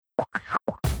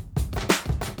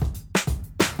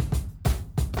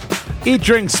Eat,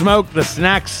 Drink, Smoke, the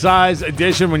snack size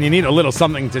edition when you need a little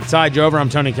something to tide you over. I'm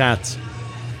Tony Katz.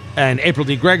 And April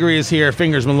D. Gregory is here.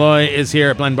 Fingers Malloy is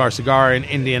here at Blend Bar Cigar in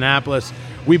Indianapolis.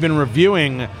 We've been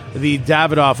reviewing the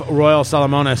Davidoff Royal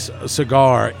Salomones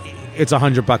cigar. It's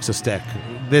 $100 a stick.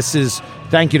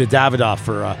 Thank you to Davidoff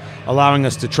for allowing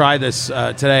us to try this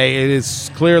today. It is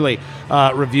clearly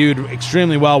reviewed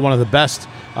extremely well. One of the best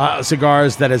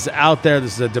cigars that is out there.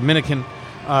 This is a Dominican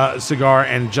cigar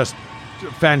and just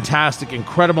fantastic,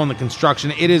 incredible in the construction.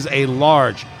 It is a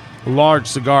large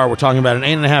cigar. We're talking about an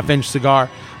 8.5-inch cigar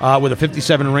with a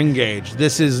 57 ring gauge.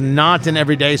 This is not an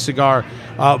everyday cigar,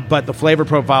 but the flavor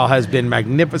profile has been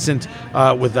magnificent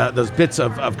with those bits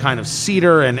of kind of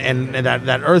cedar and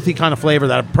that earthy kind of flavor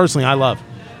that personally I love.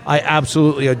 I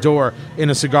absolutely adore in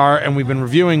a cigar, and we've been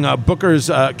reviewing Booker's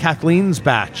Kathleen's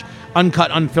batch, uncut,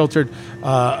 unfiltered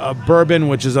bourbon,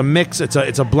 which is a mix.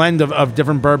 It's a blend of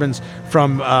different bourbons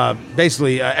from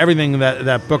basically everything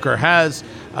that Booker has.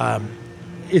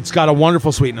 It's got a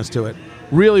wonderful sweetness to it,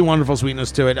 really wonderful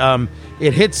sweetness to it.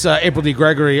 It hits April D.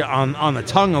 Gregory on the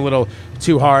tongue a little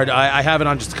too hard. I have it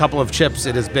on just a couple of chips.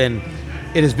 It has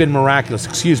been miraculous.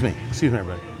 Excuse me,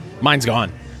 everybody. Mine's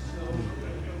gone.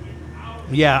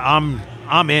 Yeah,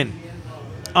 I'm in.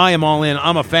 I am all in.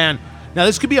 I'm a fan. Now,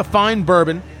 this could be a fine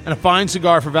bourbon and a fine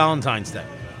cigar for Valentine's Day.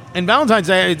 And Valentine's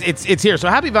Day, it's here. So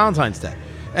happy Valentine's Day.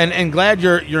 And glad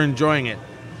you're enjoying it.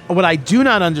 What I do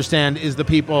not understand is the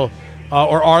people, the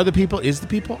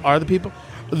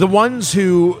ones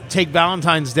who take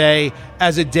Valentine's Day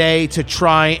as a day to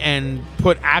try and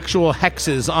put actual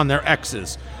hexes on their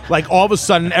exes. Like, all of a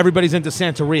sudden, everybody's into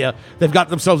Santeria. They've got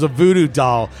themselves a voodoo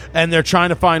doll, and they're trying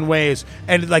to find ways.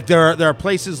 And, like, there are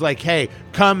places like, hey,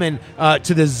 come and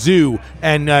to the zoo,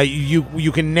 and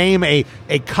you can name a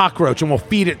cockroach, and we'll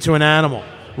feed it to an animal,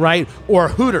 right? Or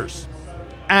Hooters.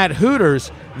 At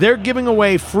Hooters, they're giving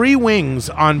away free wings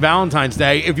on Valentine's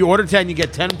Day. If you order 10, you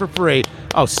get 10 for free.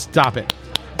 Oh, stop it.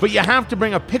 But you have to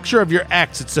bring a picture of your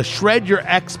ex. It's a shred your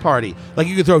ex party. Like,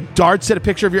 you can throw darts at a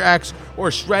picture of your ex, or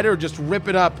shred it, or just rip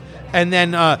it up. And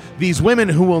then these women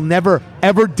who will never,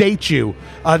 ever date you,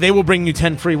 they will bring you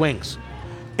 10 free wings.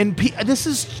 And this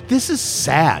is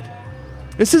sad.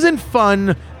 This isn't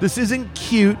fun. This isn't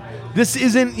cute. This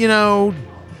isn't,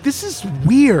 this is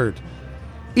weird.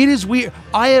 It is weird.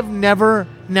 I have never,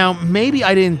 now maybe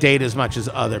I didn't date as much as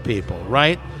other people,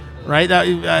 right? Right?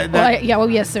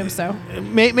 We assume so.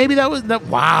 Maybe that was that.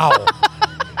 Wow.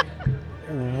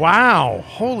 Wow.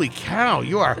 Holy cow.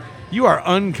 You are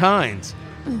unkind.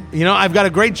 I've got a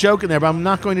great joke in there, but I'm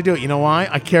not going to do it. You know why?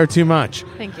 I care too much.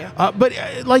 Thank you. But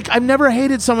I've never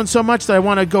hated someone so much that I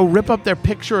want to go rip up their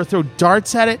picture or throw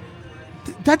darts at it.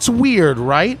 That's weird,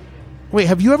 right? Wait,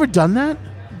 have you ever done that?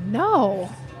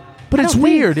 No. But it's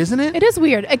weird, isn't it? It is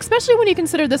weird, especially when you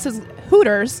consider this is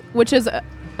Hooters, which is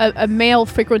a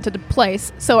male-frequented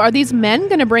place. So are these men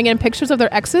going to bring in pictures of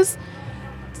their exes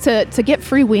to get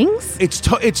free wings? It's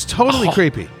totally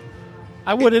creepy.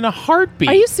 I would in a heartbeat.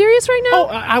 Are you serious right now? Oh,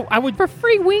 I would. For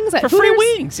free wings at For Hooters? free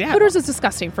wings, yeah. Hooters is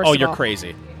disgusting, first of all. Oh, you're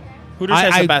crazy. Hooters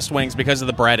has the best wings because of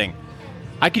the breading.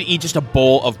 I could eat just a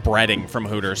bowl of breading from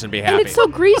Hooters and be happy. And it's so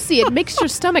greasy, it makes your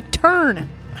stomach turn.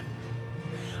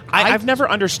 I've never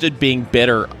understood being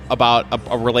bitter about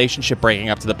a relationship breaking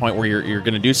up to the point where you're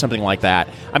going to do something like that.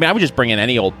 I mean, I would just bring in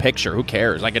any old picture. Who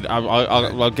cares?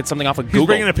 I'll get something off of Google. He's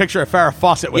bringing a picture of Farrah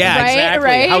Fawcett with him. Right, exactly.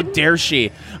 right. How dare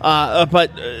she?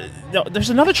 But no, there's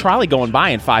another trolley going by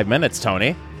in 5 minutes,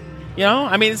 Tony.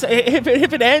 I mean,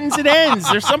 if it ends, it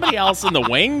ends. There's somebody else in the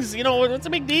wings. What's a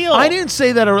big deal? I didn't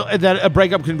say that a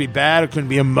breakup can be bad. It can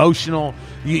be emotional.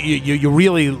 You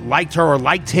really liked her or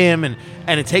liked him, and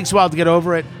it takes a while to get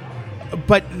over it.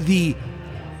 But even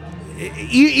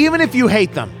if you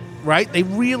hate them, right? They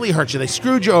really hurt you. They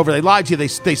screwed you over. They lied to you.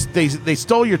 They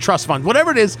stole your trust fund.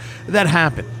 Whatever it is that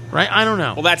happened, right? I don't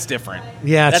know. Well, that's different.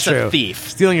 Yeah, that's true. That's a thief.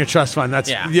 Stealing your trust fund.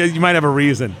 Yeah. You might have a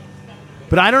reason.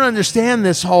 But I don't understand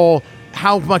this whole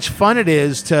how much fun it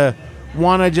is to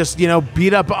want to just,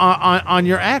 beat up on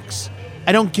your ex.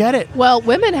 I don't get it. Well,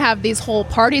 women have these whole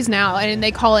parties now, and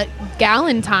they call it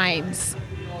Galentines.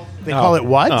 They call it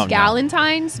what? Oh,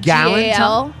 Galentines. Galentine?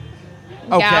 G-A-L.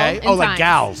 Okay. Oh, like Galentines.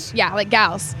 gals. Yeah, like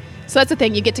gals. So that's the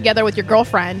thing. You get together with your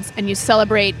girlfriends, and you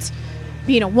celebrate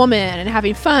being a woman and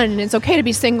having fun. And it's okay to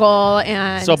be single.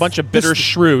 And So a bunch of bitter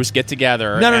shrews get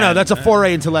together. No. That's a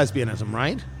foray into lesbianism,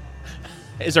 right?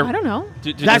 Is there? I don't know.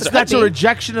 That's a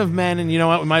rejection of men, and you know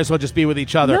what? We might as well just be with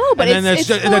each other. No, but and then it's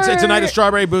a night of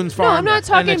Strawberry Boone's Farm. No, I'm not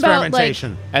talking about,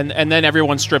 experimentation. And then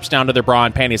everyone strips down to their bra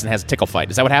and panties and has a tickle fight.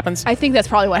 Is that what happens? I think that's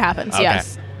probably what happens. Okay.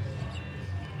 Yes.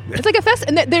 It's like a fest,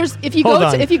 and there's if you Hold go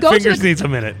on. to if you go Fingers to needs a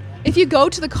minute. If you go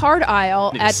to the card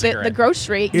aisle Need a at the cigarette.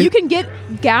 grocery, you can get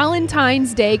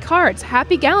Galentine's Day cards.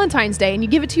 Happy Galentine's Day, and you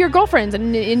give it to your girlfriends,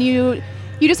 and you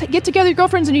just get together with your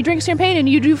girlfriends, and you drink champagne, and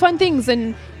you do fun things.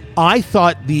 And I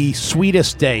thought the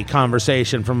Sweetest Day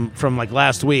conversation from like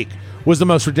last week was the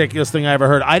most ridiculous thing I ever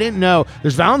heard. I didn't know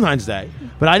there's Valentine's Day,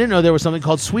 but I didn't know there was something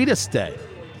called Sweetest Day.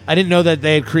 I didn't know that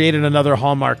they had created another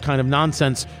Hallmark kind of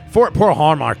nonsense for it. Poor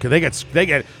Hallmark. They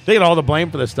get all the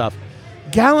blame for this stuff.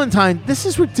 Galentine, this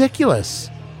is ridiculous.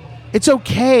 It's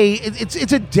okay.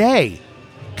 It's a day.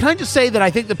 Can I just say that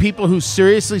I think the people who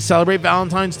seriously celebrate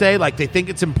Valentine's Day, like they think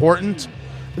it's important,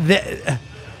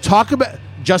 talk about,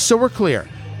 just so we're clear,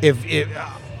 if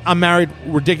I'm married,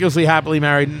 ridiculously happily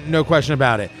married, no question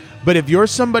about it. But if you're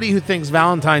somebody who thinks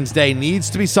Valentine's Day needs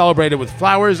to be celebrated with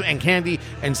flowers and candy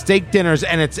and steak dinners,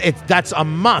 and that's a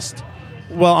must,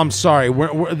 well, I'm sorry,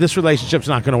 this relationship's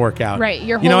not going to work out. right,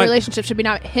 your whole relationship should be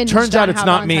not hinged. Turns out on it's how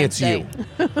not me, Valentine's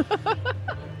it's Day.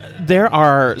 you. There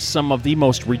are some of the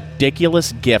most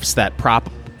ridiculous gifts that pop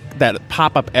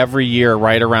up every year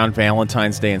right around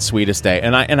Valentine's Day and Sweetest Day.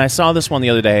 And I saw this one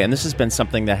the other day, and this has been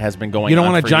something that has been going on. You don't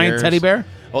want a for giant years. teddy bear?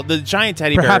 Well, the giant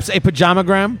teddy Perhaps bear. a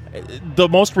pajamagram? The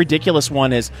most ridiculous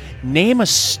one is name a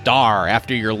star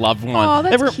after your loved one. Oh,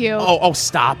 that's cute. Oh,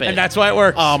 stop it. And that's why it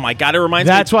works. Oh my God! It reminds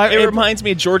That's me. why it reminds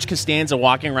me of George Costanza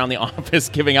walking around the office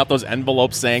giving out those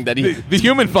envelopes saying that he. The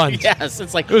Human Fund. Yes,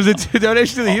 it's like. It was a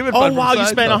donation to the Human Oh Fund. wow! from You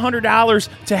spent Seinfeld. $100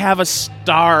 to have a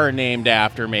star named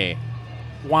after me.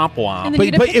 Womp womp. And then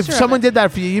you get a But if picture of someone it. did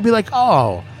that for you, you'd be like,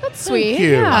 oh, That's thank sweet.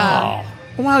 you. Yeah.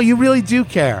 Oh, wow, you really do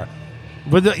care.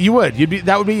 But you would.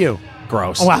 That would be you.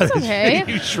 Gross. Oh, wow. That's okay.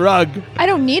 You shrug. I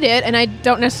don't need it, and I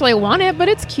don't necessarily want it, but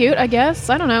it's cute, I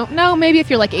guess. I don't know. No, maybe if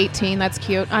you're like 18, that's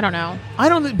cute. I don't know. I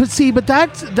don't. But see, but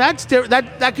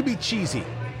that could be cheesy,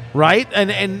 right?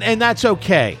 And that's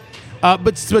okay.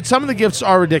 But some of the gifts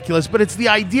are ridiculous. But it's the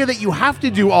idea that you have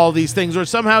to do all these things, or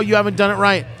somehow you haven't done it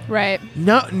right. Right.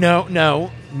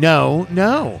 No.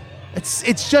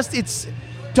 It's.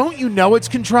 Don't you know it's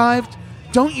contrived?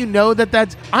 Don't you know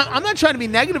that's... I'm not trying to be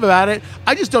negative about it.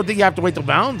 I just don't think you have to wait till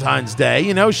Valentine's Day.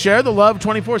 Share the love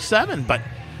 24/7.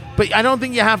 But I don't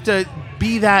think you have to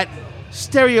be that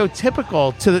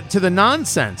stereotypical to the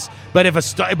nonsense. But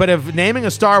if naming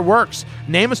a star works,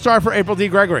 name a star for April D.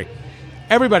 Gregory.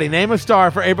 Everybody, name a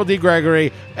star for April D.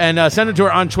 Gregory and send it to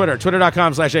her on Twitter,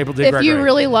 twitter.com/April D. If Gregory. you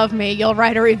really love me, you'll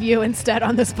write a review instead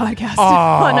on this podcast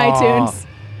Aw, on iTunes.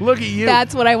 Look at you.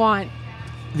 That's what I want.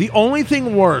 The only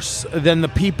thing worse than the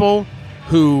people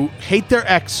who hate their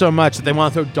ex so much that they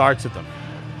want to throw darts at them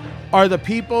are the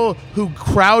people who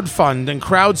crowdfund and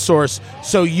crowdsource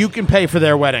so you can pay for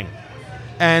their wedding.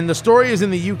 And the story is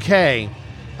in the UK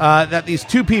that these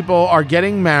two people are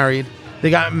getting married. They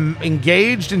got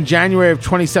engaged in January of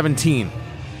 2017.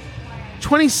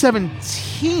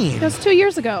 2017? That was 2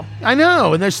 years ago. I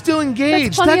know, and they're still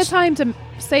engaged. That's plenty of time to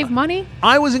save money.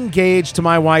 I was engaged to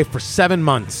my wife for 7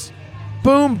 months.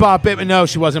 Boom, bop, it. No,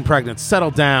 she wasn't pregnant. Settle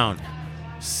down.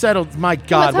 My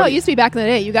God. Well, that's how it used to be back in the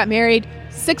day. You got married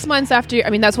 6 months after.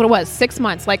 That's what it was. 6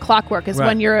 months, like clockwork, is Right.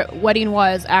 when your wedding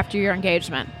was after your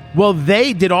engagement. Well,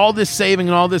 they did all this saving,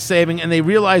 and they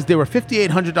realized they were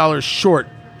 $5,800 short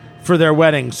for their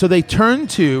wedding. So they turned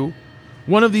to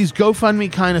one of these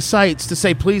GoFundMe kind of sites to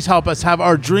say, please help us have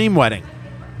our dream wedding.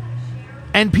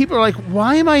 And people are like,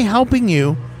 why am I helping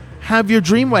you have your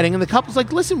dream wedding? And the couple's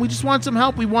like, listen, we just want some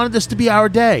help. We wanted this to be our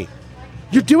day.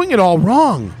 You're doing it all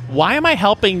wrong. Why am I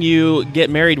helping you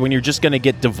get married when you're just going to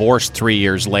get divorced 3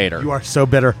 years later? You are so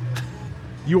bitter.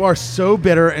 You are so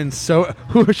bitter and so...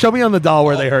 Show me on the doll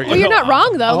where they hurt you. Well, you're not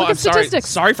wrong, though. Look I'm at statistics.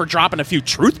 Sorry for dropping a few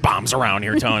truth bombs around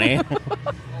here, Tony.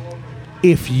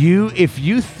 If you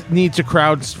need to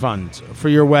crowdfund for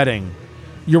your wedding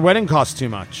costs too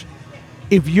much.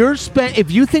 If you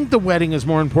think the wedding is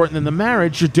more important than the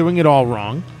marriage, you're doing it all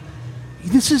wrong.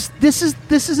 This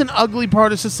is an ugly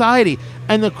part of society,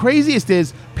 and the craziest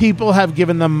is people have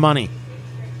given them money.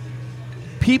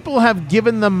 People have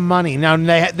given them money. Now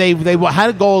they had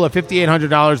a goal of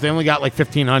 $5,800. They only got like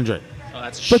 $1,500. Oh,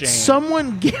 that's a But shame.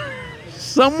 someone.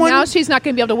 Now she's not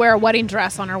going to be able to wear a wedding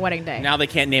dress on her wedding day. Now they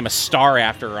can't name a star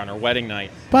after her on her wedding night.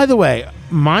 By the way,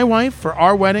 my wife for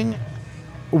our wedding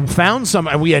found some,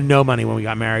 and we had no money when we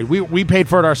got married. We paid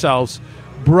for it ourselves.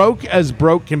 Broke as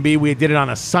broke can be. We did it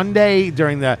on a Sunday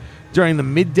during the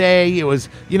midday. It was,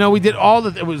 we did all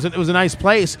that. It was a nice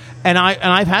place. And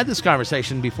I've had this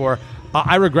conversation before.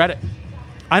 I regret it.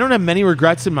 I don't have many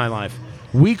regrets in my life.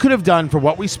 We could have done, for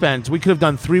what we spent, we could have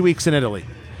done 3 weeks in Italy.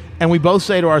 And we both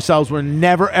say to ourselves, we're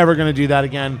never, ever going to do that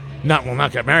again. We'll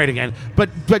not get married again. But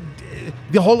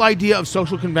the whole idea of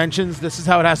social conventions, this is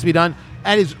how it has to be done,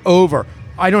 that is over.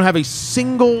 I don't have a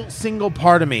single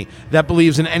part of me that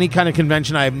believes in any kind of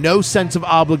convention. I have no sense of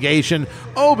obligation.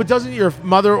 Oh, but doesn't your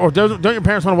mother or don't your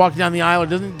parents want to walk down the aisle, or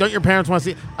don't your parents want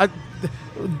to see?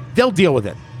 They'll deal with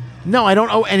it. No, I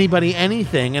don't owe anybody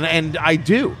anything, and I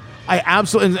do. I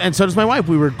absolutely, and so does my wife.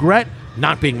 We regret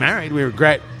not being married. We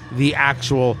regret the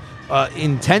actual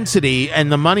intensity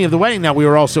and the money of the wedding. Now, we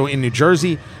were also in New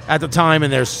Jersey at the time,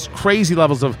 and there's crazy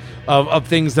levels of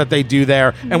things that they do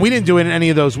there, and we didn't do it in any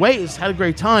of those ways. Had a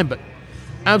great time, but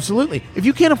absolutely, if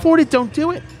you can't afford it, don't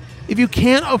do it. If you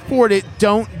can't afford it,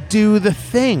 don't do the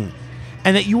thing.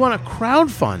 And that you want to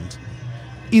crowdfund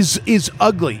is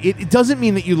ugly. It doesn't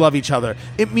mean that you love each other.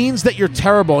 It means that you're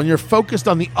terrible and you're focused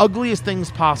on the ugliest things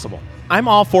possible. I'm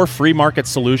all for free market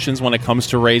solutions when it comes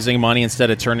to raising money instead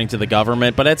of turning to the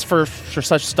government, but it's for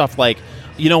such stuff like,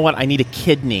 you know what, I need a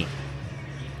kidney.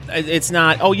 It's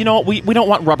not, oh, you know what, we don't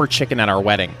want rubber chicken at our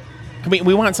wedding.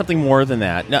 We want something more than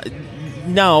that.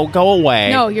 No, go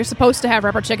away. No, you're supposed to have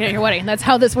rubber chicken at your wedding. That's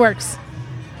how this works.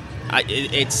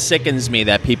 It sickens me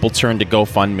that people turn to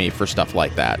GoFundMe for stuff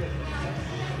like that.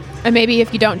 And maybe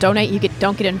if you don't donate, you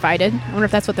don't get invited. I wonder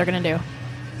if that's what they're going to do.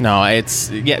 No,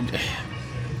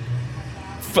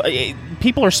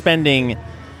 people are spending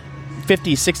 $50,000,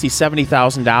 $60,000,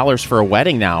 $70,000 for a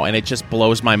wedding now, and it just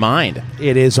blows my mind.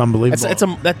 It is unbelievable.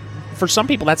 For some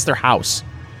people, that's their house.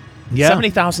 Yeah,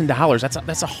 $70,000.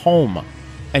 That's a home,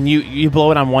 and you blow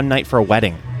it on one night for a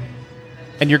wedding,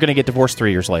 and you're going to get divorced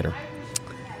 3 years later.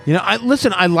 You know,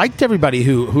 I liked everybody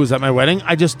who was at my wedding.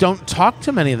 I just don't talk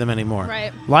to many of them anymore.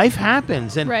 Right. Life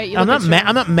happens, and right. I'm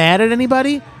not mad at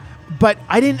anybody, but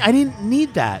I didn't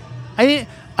need that.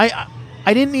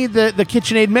 I didn't need the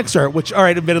KitchenAid mixer, which, all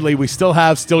right, admittedly, we still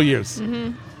use.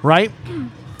 Mm-hmm. Right?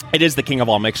 It is the king of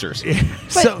all mixers.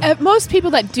 But most people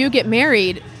that do get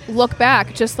married look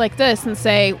back just like this and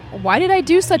say, why did I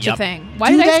do such a thing?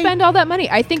 Why did I spend all that money?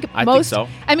 I think so.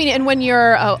 I mean, and when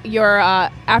you're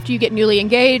after you get newly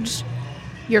engaged,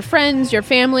 your friends, your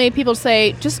family, people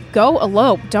say, just go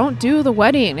elope. Don't do the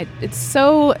wedding.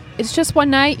 It's just one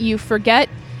night. You forget.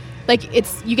 Like,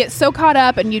 you get so caught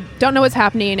up and you don't know what's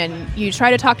happening, and you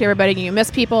try to talk to everybody and you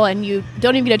miss people and you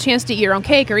don't even get a chance to eat your own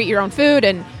cake or eat your own food,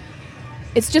 and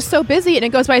it's just so busy and it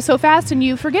goes by so fast and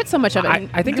you forget so much of it.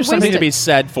 I think there's something to be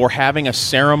said for having a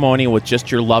ceremony with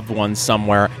just your loved ones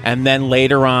somewhere and then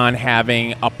later on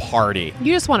having a party.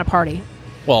 You just want a party.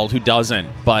 Well, who doesn't?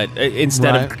 But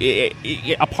instead of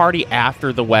a party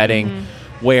after the wedding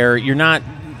where you're not...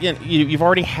 You've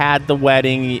already had the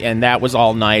wedding, and that was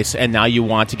all nice, and now you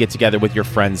want to get together with your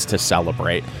friends to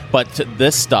celebrate. But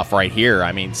this stuff right here,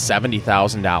 I mean,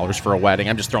 $70,000 for a wedding.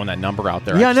 I'm just throwing that number out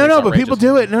there. Yeah, but people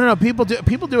do it. No, people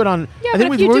do it on. Yeah, I think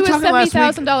but if you do a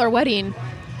 $70,000 wedding,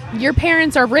 your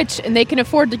parents are rich and they can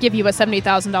afford to give you a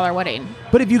 $70,000 wedding.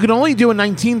 But if you can only do a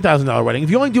 $19,000 wedding, if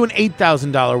you only do an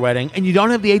 $8,000 wedding, and you don't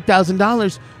have the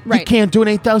 $8,000. Right. You can't do an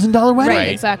 $8,000 wedding. Right,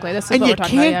 exactly. This is and what you we're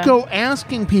talking about, can't go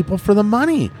asking people for the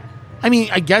money. I mean,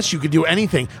 I guess you could do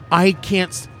anything. I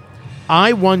can't.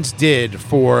 I once did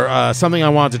for something I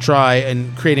wanted to try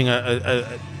and creating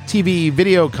a TV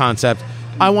video concept.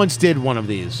 I once did one of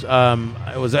these. It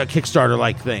was a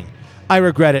Kickstarter-like thing. I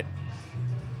regret it.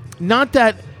 Not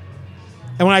that.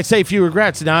 And when I say few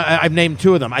regrets, now I've named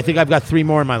 2 of them. I think I've got 3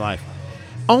 more in my life.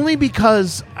 Only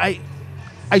because I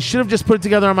should have just put it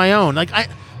together on my own. Like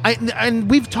and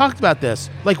we've talked about this.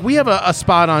 Like, we have a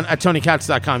spot at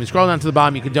TonyKatz.com. You scroll down to the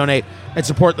bottom, you can donate and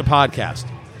support the podcast.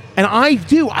 And I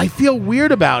feel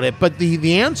weird about it, but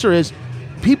the answer is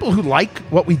people who like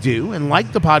what we do and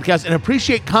like the podcast and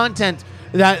appreciate content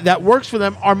that works for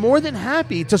them are more than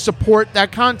happy to support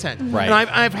that content. Right. And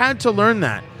I've had to learn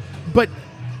that. But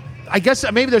I guess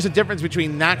maybe there's a difference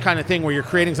between that kind of thing where you're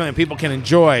creating something people can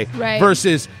enjoy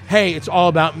versus, hey, it's all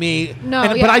about me.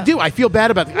 But I feel bad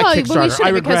about Kickstarter. But we should, I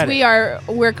regret because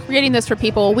we're creating this for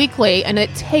people weekly, and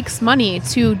it takes money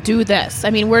to do this.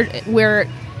 I mean, we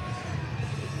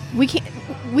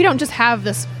don't just have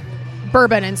this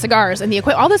bourbon and cigars and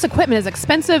all this equipment is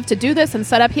expensive to do this and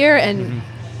set up here, and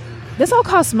this all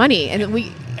costs money,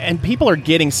 and people are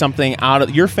getting something out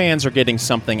of your fans are getting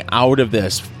something out of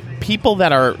this. People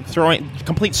that are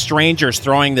complete strangers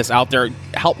throwing this out there,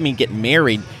 help me get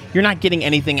married. You're not getting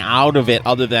anything out of it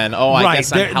other than, I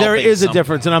guess I'm helping. There is a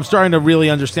difference, and I'm starting to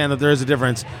really understand that there is a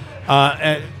difference.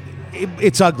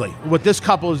 It's ugly. What this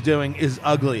couple is doing is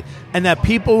ugly, and that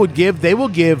people they will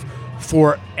give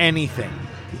for anything,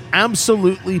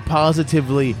 absolutely,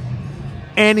 positively,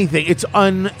 anything. It's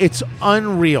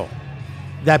unreal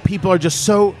that people are just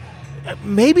so.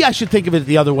 Maybe I should think of it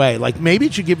the other way. Like, maybe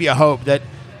it should give you hope that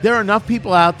there are enough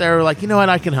people out there who are like, you know what,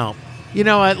 I can help. You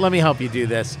know what, let me help you do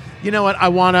this. You know what, I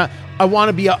want I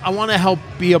want to help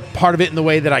be a part of it in the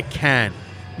way that I can.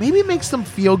 Maybe it makes them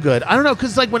feel good. I don't know,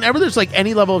 because like whenever there's like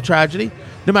any level of tragedy,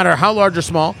 no matter how large or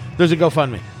small, there's a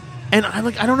GoFundMe, and I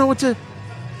don't know what to.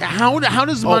 How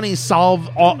does money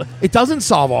solve all? It doesn't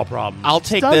solve all problems. I'll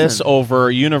take this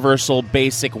over universal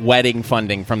basic wedding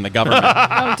funding from the government.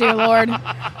 Oh dear Lord!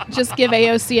 Just give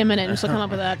AOC a minute, and she'll come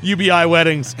up with that. UBI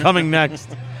weddings coming next.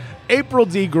 April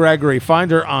D. Gregory,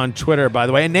 find her on Twitter, by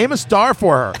the way, and name a star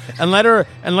for her, and let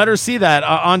her see that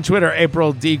on Twitter.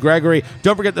 April D. Gregory.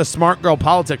 Don't forget the Smart Girl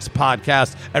Politics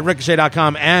podcast at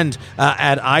Ricochet.com and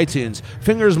at iTunes.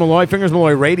 Fingers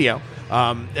Malloy Radio.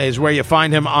 Is where you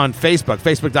find him on Facebook,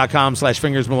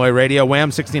 facebook.com/Fingers Malloy Radio,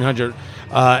 Wham 1600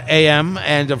 AM,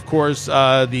 and of course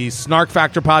the Snark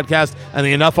Factor podcast and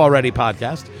the Enough Already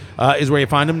podcast is where you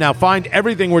find him. Now find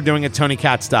everything we're doing at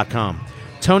TonyKatz.com.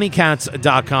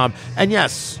 TonyKatz.com. And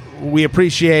yes, we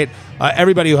appreciate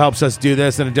everybody who helps us do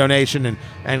this, and a donation,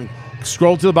 and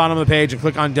scroll to the bottom of the page and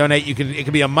click on donate. It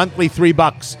can be a monthly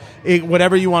 $3,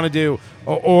 whatever you want to do,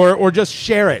 or just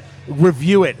share it,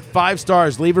 review it, 5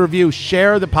 stars, leave a review,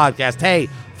 share the podcast. Hey,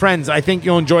 friends, I think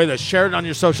you'll enjoy this. Share it on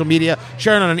your social media.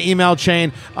 Share it on an email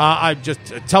chain. I just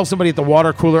tell somebody at the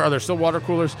water cooler. Are there still water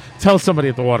coolers? Tell somebody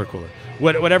at the water cooler.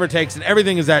 Whatever it takes, and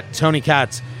everything is at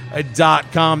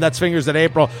TonyKatz.com. That's Fingers at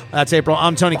April. That's April.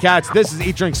 I'm Tony Katz. This is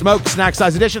Eat, Drink, Smoke, Snack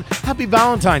Size Edition. Happy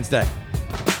Valentine's Day.